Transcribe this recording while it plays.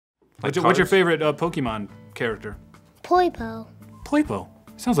What's your favorite Pokemon character? Poipo. Poipo.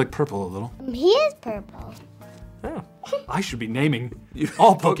 Sounds like purple a little. He is purple. Oh. I should be naming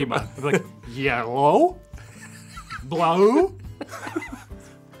all Pokemon. Like yellow, blue,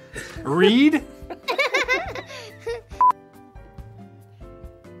 reed.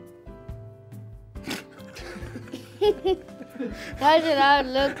 Why did I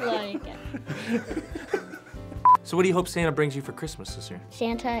look like? So what do you hope Santa brings you for Christmas this year?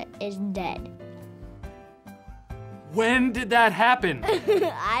 Santa is dead. When did that happen?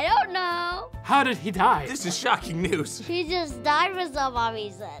 I don't know. How did he die? This is shocking news. He just died for some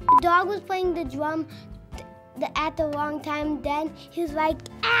reason. The dog was playing the drum at the wrong time. Then he was like,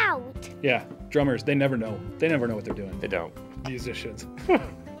 out. Yeah, drummers, they never know. They never know what they're doing. They don't. Musicians.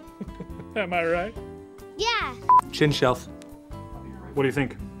 Am I right? Yeah. Chin shelf. What do you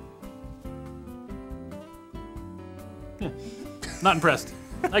think? Not impressed.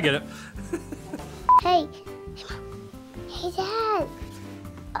 I get it. Hey. Hey, Dad.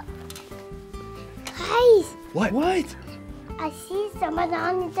 Guys. What? What? I see someone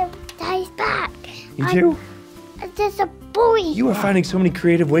on the guy's back. You do? There's a boy. You are finding so many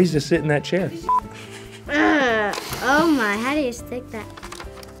creative ways to sit in that chair. Oh my, how do you stick that?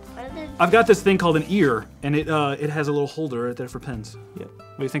 I've got this thing called an ear, and it has a little holder right there for pens. Yeah.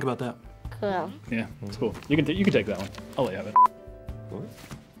 What do you think about that? Cool. Yeah, it's cool. You can take that one. I'll let you have it. What?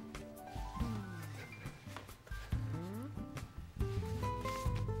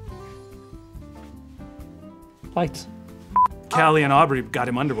 Lights. Callie and Aubrey got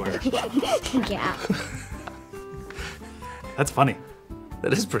him underwear. Yeah. That's funny.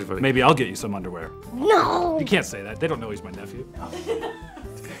 That is pretty funny. Maybe I'll get you some underwear. No. You can't say that. They don't know he's my nephew.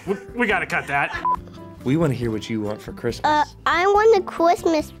 We gotta cut that. We want to hear what you want for Christmas. I want a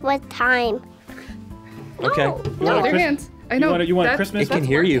Christmas with time. Okay. No, their hands. I know. You want a that- Christmas? It can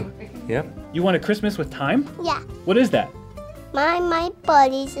hear you. Yep. You want a Christmas with time? Yeah. What is that? My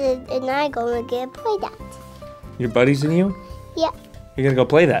buddies and I gonna get play that. Your buddies and you? Yeah. You're gonna go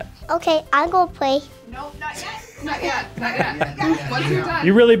play that. Okay, I'll go play. No, not yet. Not yet. Not yet. Once you're done.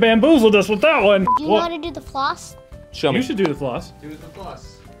 You really bamboozled us with that one. Do you know how to do the floss? Show me. You should do the floss. do the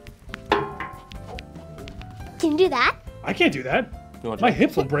floss. Can you do that? I can't do that. You want to My try?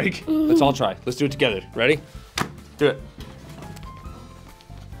 hips will break. Let's all try. Let's do it together. Ready? Do it.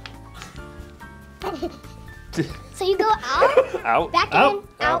 So you go out, Out. back Out,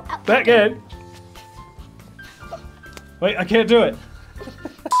 in, out. Back in. Wait, I can't do it.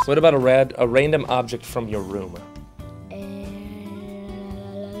 What about a random object from your room?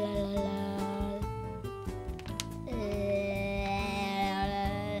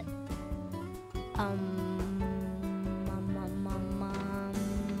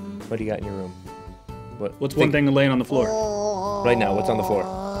 What do you got in your room? What's one thing laying on the floor? Right now, what's on the floor?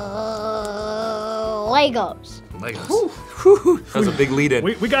 Legos. Legos. That was a big lead in.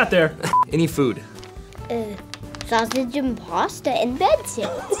 We got there. Any food? Sausage and pasta and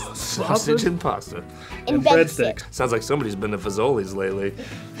breadsticks. Sausage and pasta. And breadsticks. Sounds like somebody's been to Fazoli's lately.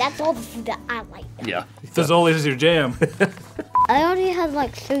 That's all the food that I like. Yeah. Fazoli's is your jam. I already have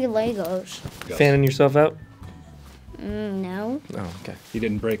like 3 Legos. Fanning yourself out? No. Oh, okay. You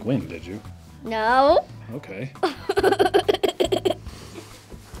didn't break wind, did you? No. Okay.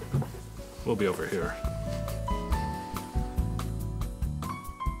 We'll be over here.